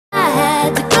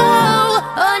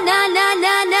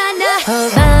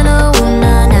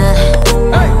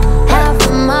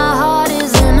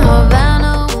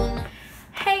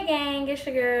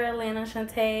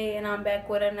Tay, and I'm back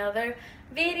with another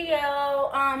video.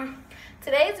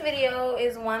 Today's video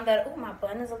is one that, oh, my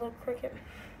button is a little crooked.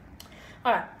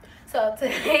 Alright, so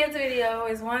today's video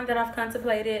is one that I've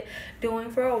contemplated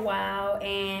doing for a while,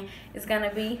 and it's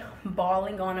gonna be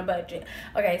balling on a budget.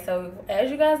 Okay, so as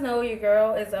you guys know, your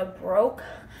girl is a broke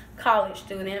college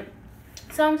student,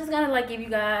 so I'm just gonna give you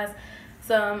guys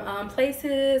some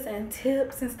places and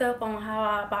tips and stuff on how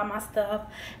I buy my stuff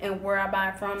and where I buy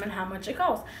it from and how much it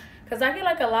costs. Because I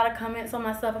get a lot of comments on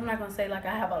my stuff. I'm not gonna say I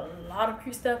have a lot of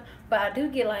cute stuff, but I do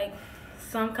get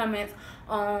some comments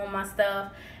on my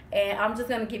stuff, and I'm just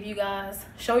gonna give you guys,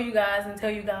 show you guys, and tell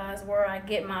you guys where I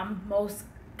get my most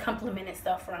complimented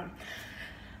stuff from.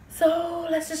 So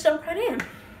let's just jump right in.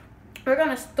 We're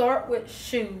gonna start with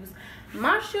shoes.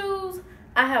 My shoes,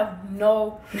 I have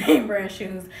no name brand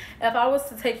shoes. If I was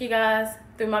to take you guys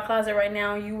through my closet right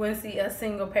now, you wouldn't see a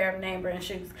single pair of name brand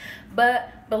shoes.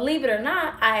 But believe it or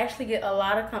not, I actually get a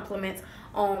lot of compliments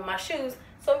on my shoes.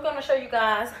 So I'm going to show you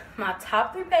guys my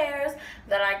top 3 pairs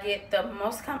that I get the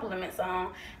most compliments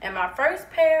on. And my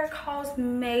first pair costs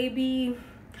maybe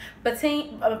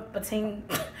between $10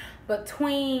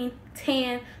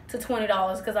 to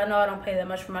 $20, because I know I don't pay that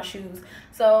much for my shoes.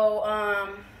 So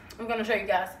I'm going to show you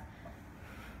guys.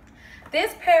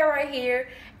 This pair right here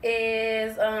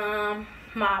is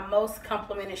my most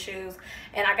complimented shoes,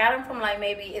 and I got them from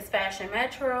maybe it's Fashion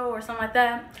Metro or something like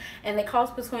that, and they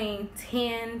cost between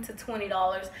 $10 to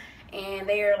 $20, and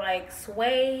they are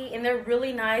suede, and they're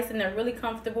really nice and they're really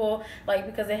comfortable,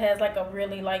 because it has a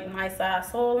really nice size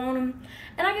sole on them.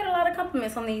 And I get a lot of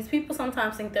compliments on these. People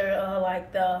sometimes think they're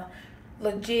the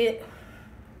legit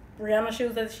Rihanna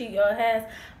shoes that she has,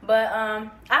 but I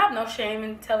have no shame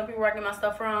in telling people where I get my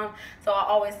stuff from. So I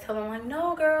always tell them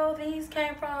no girl, these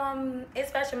came from It's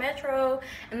Fashion Metro,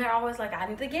 and they're always I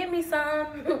need to get me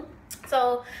some.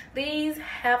 So these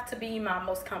have to be my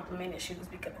most complimented shoes,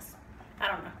 because I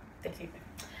don't know, they're cute.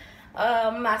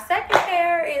 My second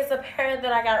pair is a pair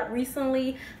that I got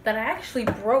recently that I actually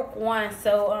broke once.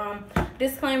 So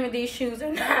disclaimer, these shoes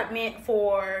are not meant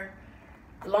for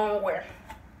long wear,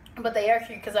 but they are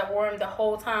cute because I wore them the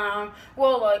whole time.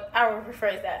 Well, I will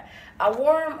rephrase that. I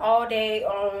wore them all day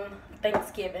on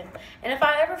Thanksgiving. And if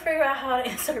I ever figure out how to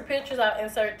insert pictures, I'll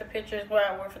insert the pictures where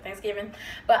I wore for Thanksgiving.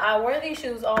 But I wore these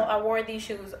shoes all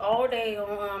day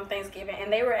on Thanksgiving,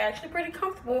 and they were actually pretty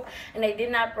comfortable, and they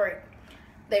did not break.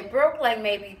 They broke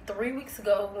maybe 3 weeks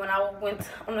ago when I went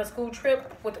on a school trip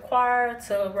with the choir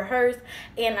to rehearse,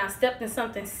 and I stepped in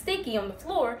something sticky on the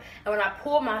floor, and when I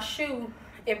pulled my shoe,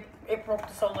 it broke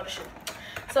the sole of the shoe.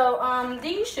 So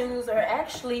these shoes are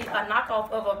actually a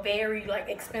knockoff of a very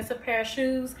expensive pair of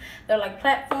shoes. They're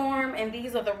platform, and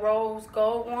these are the rose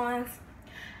gold ones.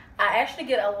 I actually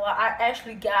got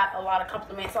a lot of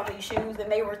compliments on these shoes,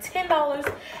 and they were $10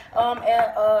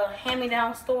 at a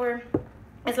hand-me-down store.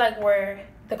 It's where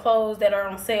the clothes that are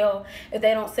on sale, if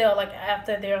they don't sell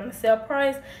after they're on the sale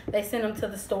price, they send them to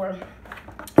the store.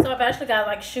 So I've actually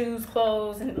got shoes,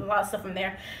 clothes, and a lot of stuff from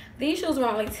there. These shoes were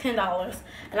only $10,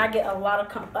 and I got a lot of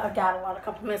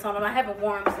compliments on them. I haven't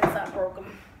worn them since I broke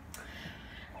them.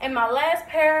 And my last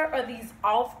pair are these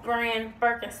off-brand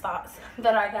Birkenstocks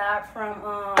that I got from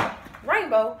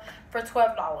Rainbow for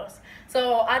 $12.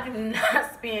 So I do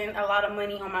not spend a lot of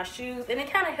money on my shoes, and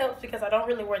it kind of helps because I don't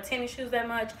really wear tennis shoes that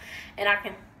much, and I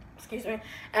can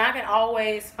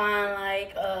always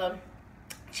find a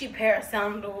cheap pair of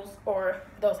sandals or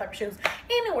those type of shoes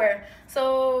anywhere.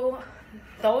 So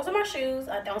those are my shoes.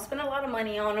 I don't spend a lot of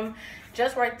money on them.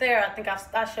 Just right there, I think I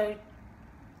showed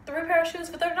 3 pair of shoes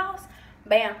for $30.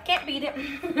 Bam, can't beat it.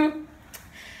 An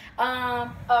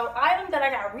item that I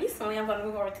got recently, I'm gonna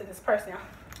move over to this purse now.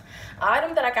 An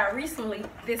item that I got recently,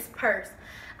 this purse.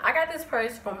 I got this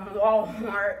purse from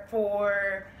Walmart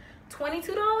for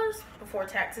 $22 before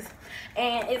taxes,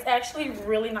 and it's actually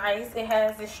really nice. It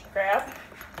has this strap.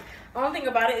 The only thing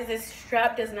about it is this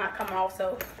strap does not come off,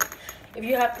 so if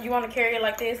you want to carry it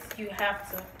like this, you have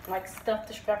to stuff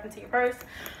the strap into your purse.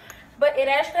 But it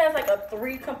actually has a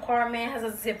 3 compartment, has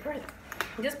a zipper.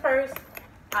 This purse,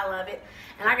 I love it,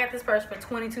 and I got this purse for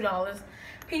 $22.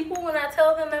 People, when I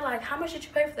tell them, they're how much did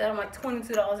you pay for that? I'm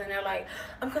 $22, and they're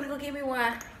I'm gonna go get me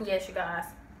one. Yes, you guys,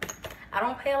 I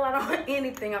don't pay a lot on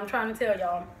anything. I'm trying to tell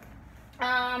y'all.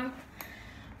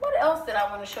 What else did I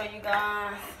want to show you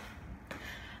guys?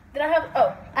 Did I have?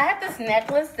 Oh, I have this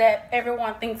necklace that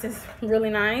everyone thinks is really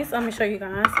nice. Let me show you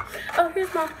guys. Oh,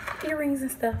 here's my earrings and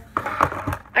stuff.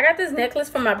 I got this necklace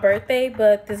for my birthday,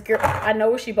 but this girl, I know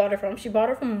where she bought it from. She bought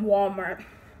it from Walmart.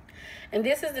 And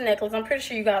this is the necklace. I'm pretty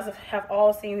sure you guys have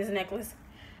all seen this necklace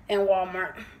in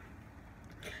Walmart.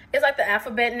 It's the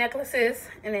alphabet necklaces,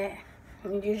 and it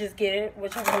You just get it,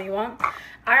 whichever one you want.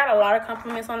 I got a lot of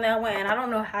compliments on that one, and I don't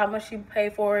know how much you pay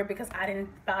for it because I didn't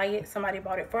buy it. Somebody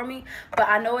bought it for me, but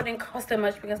I know it didn't cost that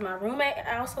much because my roommate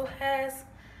also has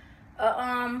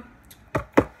a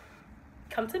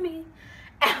come to me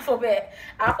alphabet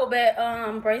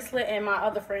bracelet, and my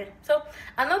other friend. So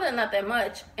I know they're not that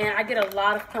much, and I get a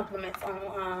lot of compliments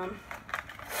on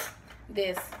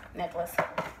this necklace.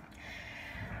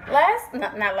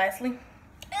 Not lastly.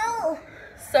 Ew.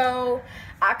 So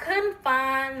I couldn't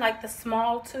find like the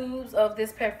small tubes of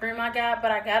this perfume I got,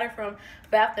 but I got it from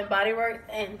Bath and Body Works,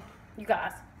 and you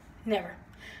guys, never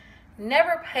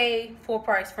pay full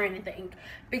price for anything,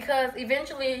 because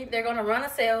eventually they're going to run a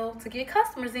sale to get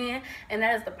customers in, and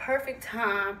that is the perfect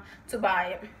time to buy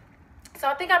it. So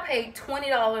I think I paid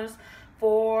 $20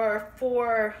 for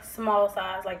 4 small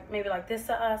size, like maybe like this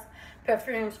size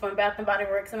perfumes from Bath and Body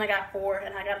Works, and I got 4,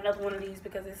 and I got another one of these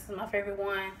because this is my favorite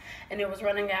one and it was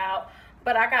running out.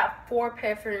 But I got 4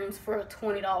 perfumes for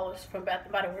 $20 from Bath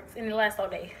and Body Works, and it lasts all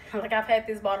day. Like, I've had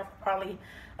this bottle for probably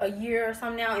a year or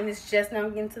something now, and it's just now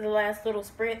getting to the last little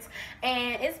spritz,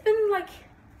 and it's been like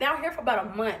down here for about a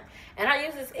month, and I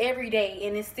use this every day,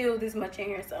 and it's still this much in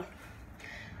here. So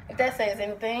if that says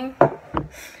anything.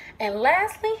 And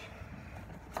lastly,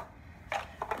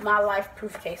 my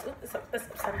life-proof case. Oops, it's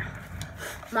upside down.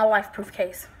 My life-proof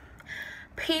case.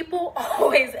 People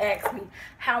always ask me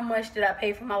how much did I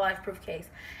pay for my life-proof case,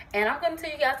 and I'm going to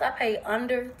tell you guys I paid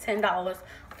under $10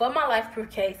 for my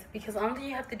life-proof case, because all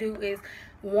you have to do is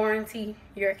warranty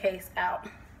your case out.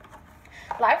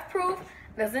 Life-proof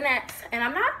doesn't ask, and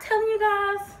I'm not telling you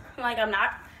guys, like, I'm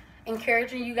not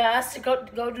encouraging you guys to go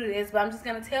do this, but I'm just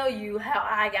going to tell you how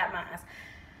I got mine.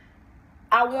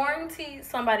 I warranty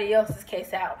somebody else's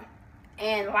case out,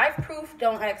 and Life-Proof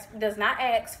does not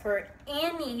ask for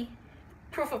any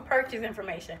proof of purchase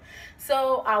information.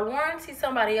 So I warranty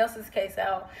somebody else's case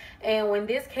out, and when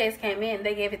this case came in,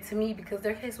 they gave it to me because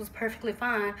their case was perfectly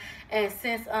fine. And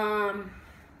since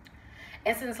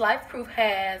Life-Proof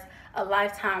has a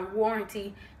lifetime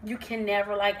warranty, you can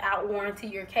never like out warranty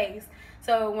your case.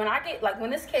 So when I get when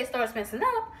this case starts messing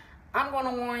up, I'm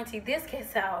gonna warranty this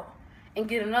case out and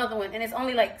get another one, and it's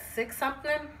only like $6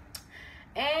 something,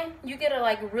 and you get a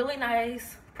like really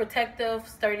nice protective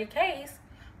sturdy case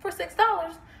for $6,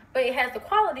 but it has the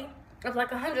quality of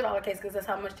like $100 case, because that's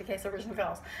how much the case originally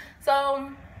cost.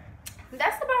 So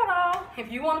that's about all.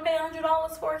 If you want to pay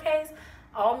 $100 for a case,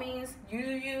 all means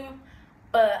you,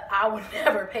 but I would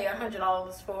never pay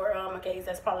 $100 for a case.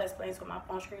 That's probably explains what my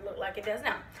phone screen look like it does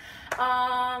now.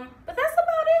 But that's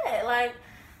about it. Like,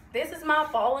 this is my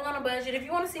falling on a budget. If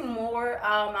you want to see more,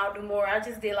 I'll do more. I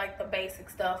just did like the basic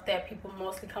stuff that people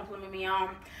mostly compliment me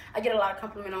on. I get a lot of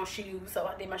compliment on shoes, so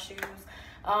I did my shoes.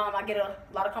 I get a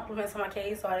lot of compliments on my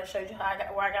case, so I just showed you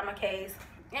where I got my case.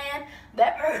 And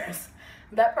that purse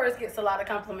gets a lot of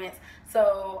compliments,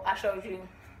 so I just showed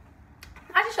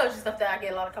you stuff that I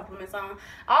get a lot of compliments on.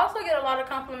 I also get a lot of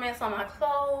compliments on my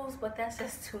clothes, but that's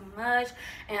just too much,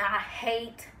 and I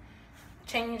hate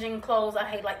changing clothes. I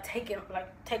hate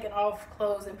taking off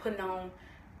clothes and putting on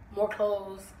more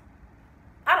clothes.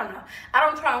 I don't know. I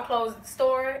don't try on clothes at the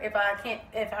store. If I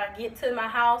get to my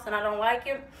house and I don't like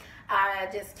it, I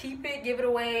just keep it, give it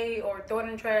away, or throw it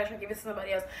in the trash, or give it to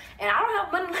somebody else. And I don't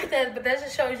have money like that, but that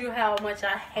just shows you how much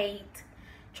I hate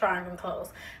trying on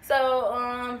clothes. So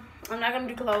I'm not gonna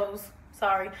do clothes.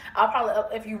 Sorry. I'll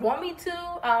probably, if you want me to,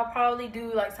 I'll probably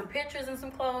do like some pictures and some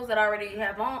clothes that I already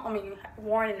have on. I mean,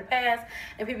 worn in the past,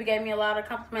 and people gave me a lot of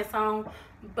compliments on.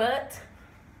 But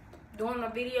doing a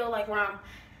video like where I'm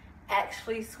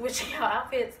actually switching out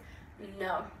outfits,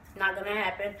 no, not gonna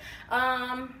happen.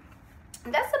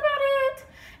 That's about it.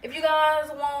 If you guys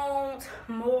want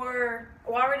more,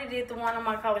 well, I already did the one on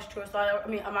my college tour, so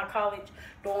on my college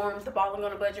dorms, the Ballin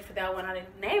on a Budget for that one. I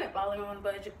didn't name it Ballin on a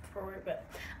Budget for it, but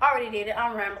I already did it.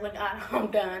 I'm rambling.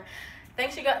 I'm done.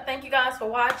 Thank you guys for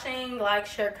watching. Like,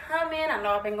 share, comment. I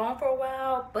know I've been gone for a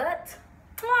while, but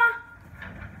mwah.